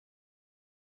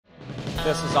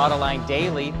This is Autoline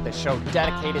Daily, the show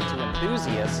dedicated to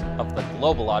enthusiasts of the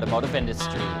global automotive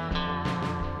industry.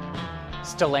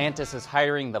 Stellantis is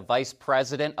hiring the vice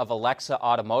president of Alexa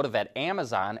Automotive at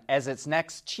Amazon as its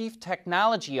next chief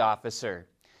technology officer.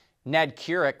 Ned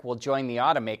Curic will join the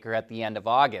automaker at the end of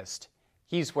August.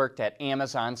 He's worked at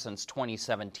Amazon since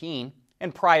 2017,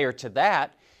 and prior to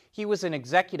that, he was an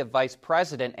executive vice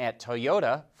president at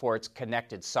Toyota for its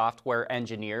connected software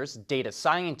engineers, data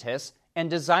scientists, and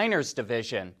designers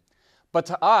division. But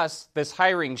to us, this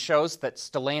hiring shows that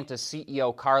Stellantis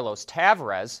CEO Carlos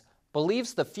Tavares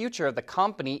believes the future of the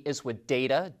company is with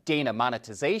data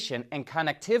monetization, and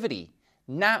connectivity,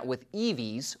 not with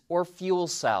EVs or fuel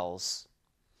cells.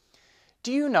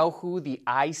 Do you know who the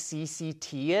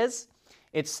ICCT is?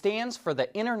 It stands for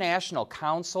the International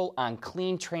Council on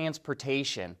Clean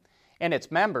Transportation, and its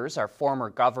members are former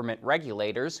government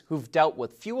regulators who've dealt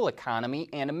with fuel economy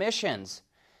and emissions.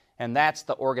 And that's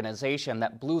the organization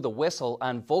that blew the whistle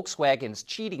on Volkswagen's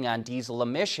cheating on diesel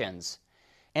emissions.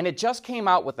 And it just came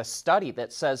out with a study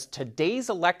that says today's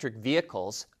electric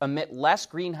vehicles emit less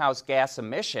greenhouse gas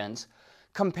emissions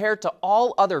compared to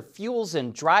all other fuels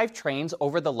and drivetrains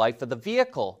over the life of the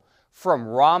vehicle, from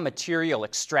raw material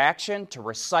extraction to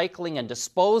recycling and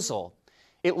disposal.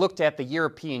 It looked at the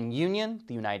European Union,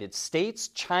 the United States,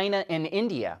 China, and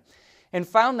India, and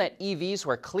found that EVs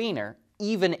were cleaner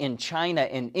even in China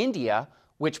and India,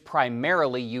 which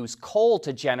primarily use coal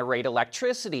to generate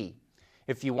electricity.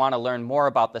 If you want to learn more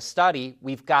about the study,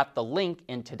 we've got the link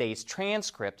in today's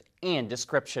transcript and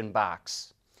description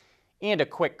box. And a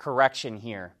quick correction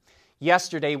here.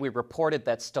 Yesterday, we reported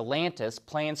that Stellantis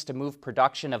plans to move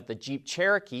production of the Jeep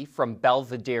Cherokee from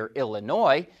Belvidere,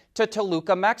 Illinois, to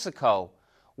Toluca, Mexico.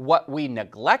 What we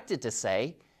neglected to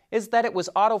say is that it was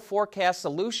Auto Forecast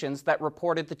Solutions that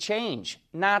reported the change,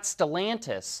 not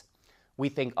Stellantis. We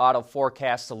think Auto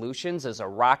Forecast Solutions is a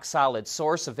rock-solid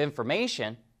source of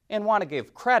information and want to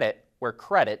give credit where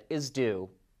credit is due.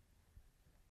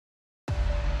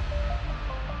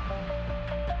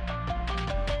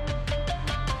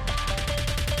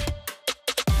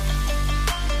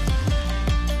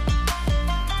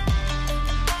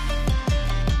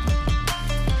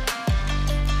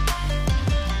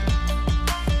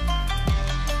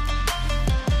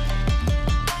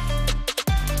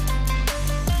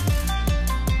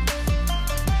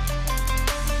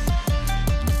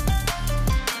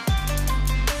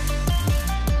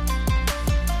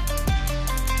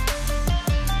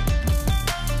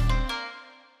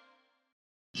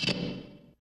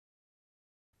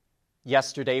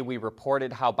 Yesterday, we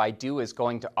reported how Baidu is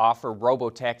going to offer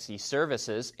robotaxi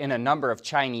services in a number of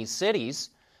Chinese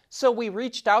cities, so we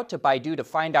reached out to Baidu to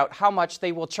find out how much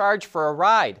they will charge for a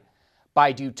ride.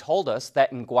 Baidu told us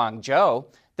that in Guangzhou,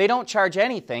 they don't charge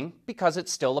anything because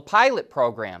it's still a pilot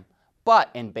program. But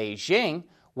in Beijing,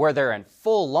 where they're in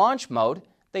full launch mode,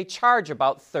 they charge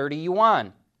about 30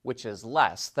 yuan, which is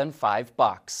less than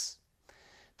 $5.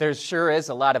 There sure is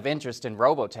a lot of interest in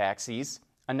robotaxis.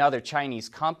 Another Chinese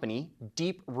company,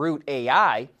 Deeproot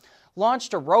AI,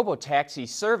 launched a robotaxi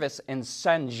service in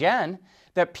Shenzhen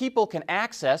that people can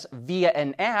access via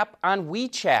an app on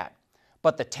WeChat.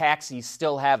 But the taxis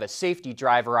still have a safety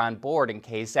driver on board in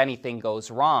case anything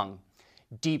goes wrong.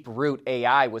 Deeproot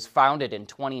AI was founded in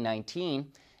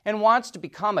 2019 and wants to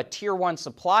become a Tier 1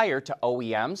 supplier to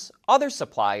OEMs, other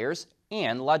suppliers,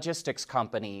 and logistics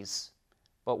companies.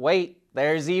 But wait,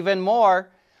 there's even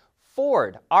more.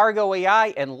 Ford, Argo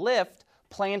AI, and Lyft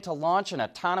plan to launch an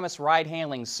autonomous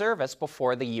ride-hailing service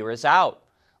before the year is out.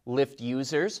 Lyft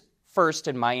users, first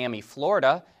in Miami,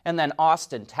 Florida, and then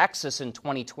Austin, Texas in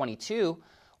 2022,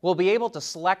 will be able to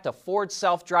select a Ford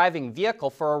self-driving vehicle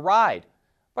for a ride.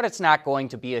 But it's not going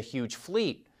to be a huge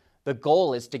fleet. The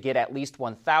goal is to get at least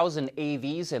 1,000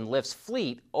 AVs in Lyft's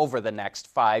fleet over the next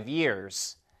 5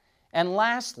 years. And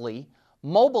lastly,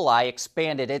 Mobileye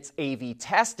expanded its AV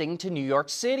testing to New York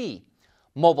City.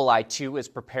 Mobileye 2 is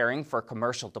preparing for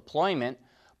commercial deployment,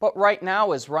 but right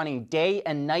now is running day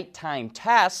and nighttime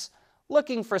tests,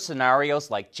 looking for scenarios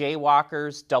like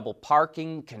jaywalkers, double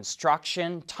parking,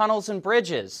 construction, tunnels, and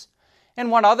bridges.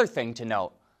 And one other thing to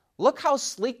note, look how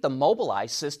sleek the Mobileye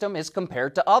system is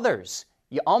compared to others.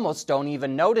 You almost don't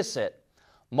even notice it.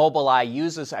 Mobileye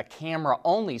uses a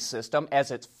camera-only system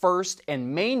as its first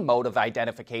and main mode of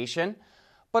identification,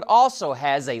 but also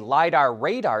has a LiDAR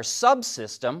radar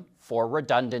subsystem for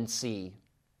redundancy.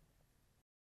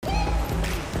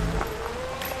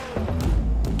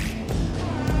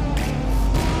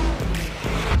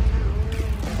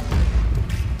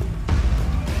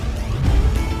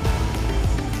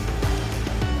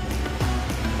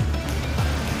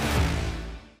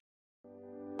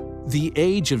 The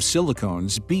age of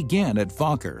silicones began at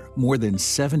Wacker more than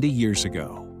 70 years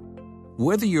ago.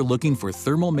 Whether you're looking for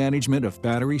thermal management of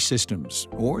battery systems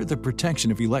or the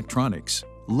protection of electronics,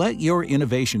 let your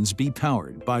innovations be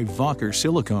powered by Wacker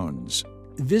Silicones.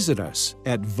 Visit us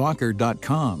at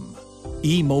wacker.com.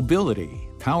 E-mobility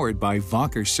powered by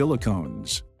Wacker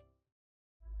Silicones.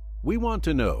 We want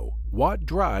to know what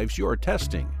drives your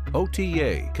testing.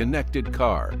 OTA, connected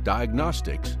car,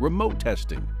 diagnostics, remote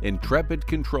testing. Intrepid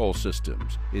Control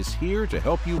Systems is here to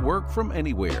help you work from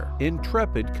anywhere.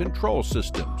 Intrepid Control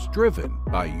Systems, driven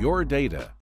by your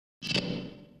data.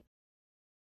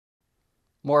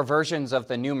 More versions of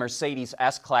the new Mercedes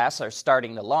S-Class are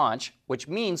starting to launch, which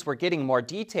means we're getting more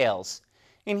details.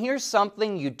 And here's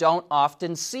something you don't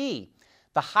often see.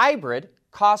 The hybrid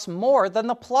costs more than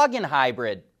the plug-in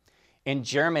hybrid. In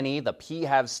Germany, the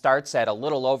PHEV starts at a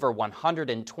little over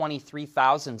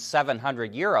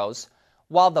 123,700 euros,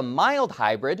 while the mild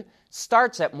hybrid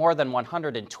starts at more than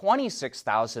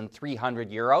 126,300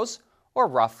 euros, or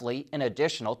roughly an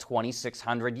additional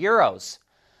 2,600 euros.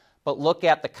 But look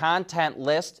at the content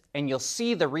list and you'll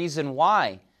see the reason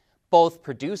why. Both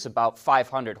produce about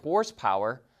 500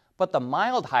 horsepower, but the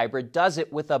mild hybrid does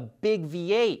it with a big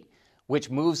V8, which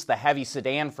moves the heavy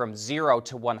sedan from 0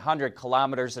 to 100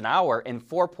 kilometers an hour in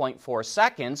 4.4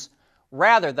 seconds,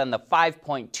 rather than the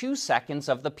 5.2 seconds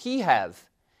of the PHEV.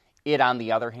 It, on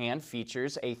the other hand,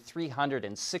 features a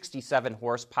 367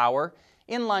 horsepower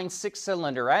inline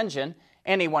six-cylinder engine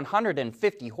and a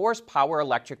 150 horsepower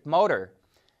electric motor.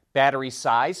 Battery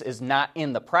size is not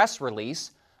in the press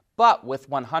release, but with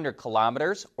 100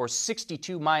 kilometers or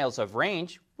 62 miles of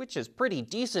range, which is pretty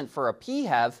decent for a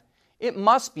PHEV, it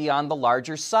must be on the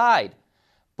larger side.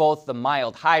 Both the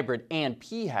mild hybrid and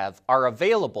PHEV are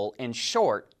available in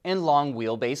short and long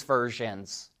wheelbase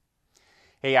versions.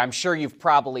 Hey, I'm sure you've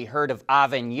probably heard of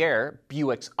Avenir,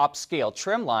 Buick's upscale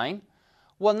trim line.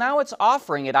 Well, now it's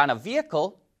offering it on a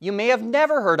vehicle you may have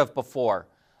never heard of before,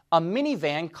 a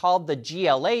minivan called the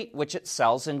GL8, which it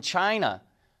sells in China.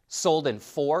 Sold in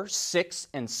 4, 6,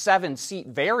 and 7-seat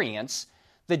variants,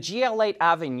 the GL8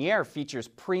 Avenir features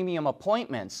premium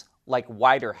appointments like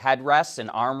wider headrests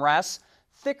and armrests,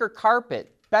 thicker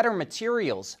carpet, better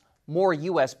materials, more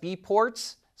USB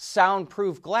ports,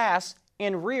 soundproof glass,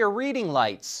 and rear reading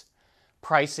lights.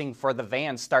 Pricing for the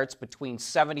van starts between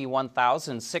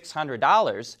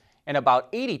 $71,600 and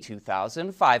about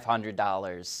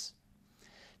 $82,500.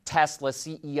 Tesla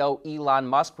CEO Elon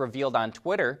Musk revealed on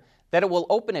Twitter that it will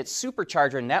open its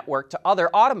supercharger network to other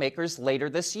automakers later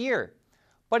this year.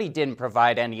 But he didn't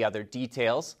provide any other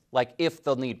details, like if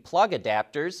they'll need plug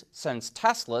adapters, since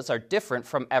Teslas are different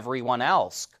from everyone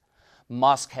else.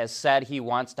 Musk has said he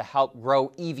wants to help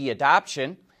grow EV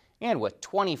adoption, and with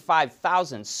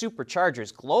 25,000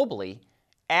 superchargers globally,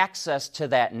 access to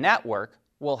that network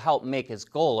will help make his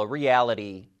goal a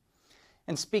reality.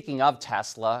 And speaking of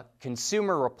Tesla,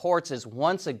 Consumer Reports is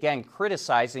once again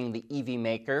criticizing the EV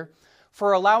maker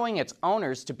for allowing its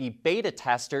owners to be beta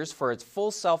testers for its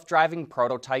full self-driving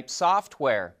prototype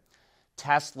software.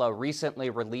 Tesla recently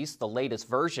released the latest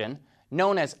version,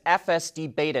 known as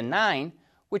FSD Beta 9,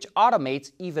 which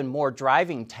automates even more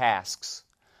driving tasks.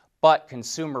 But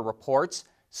Consumer Reports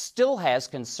still has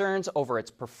concerns over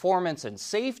its performance and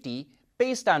safety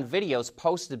based on videos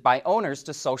posted by owners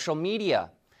to social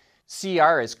media.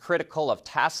 CR is critical of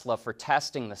Tesla for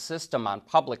testing the system on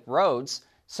public roads,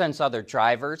 since other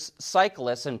drivers,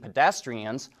 cyclists, and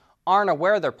pedestrians aren't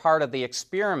aware they're part of the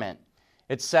experiment.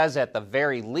 It says at the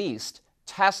very least,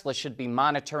 Tesla should be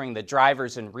monitoring the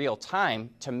drivers in real time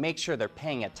to make sure they're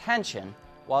paying attention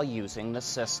while using the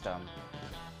system.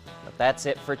 But that's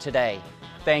it for today.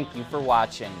 Thank you for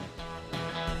watching.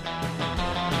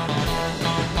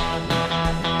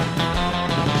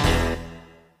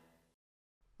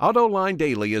 AutoLine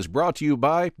Daily is brought to you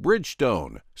by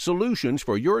Bridgestone, solutions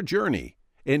for your journey.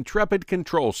 Intrepid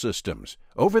Control Systems,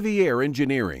 over-the-air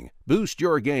engineering, boost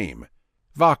your game.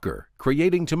 Wacker,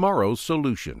 creating tomorrow's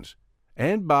solutions.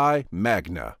 And by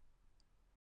Magna.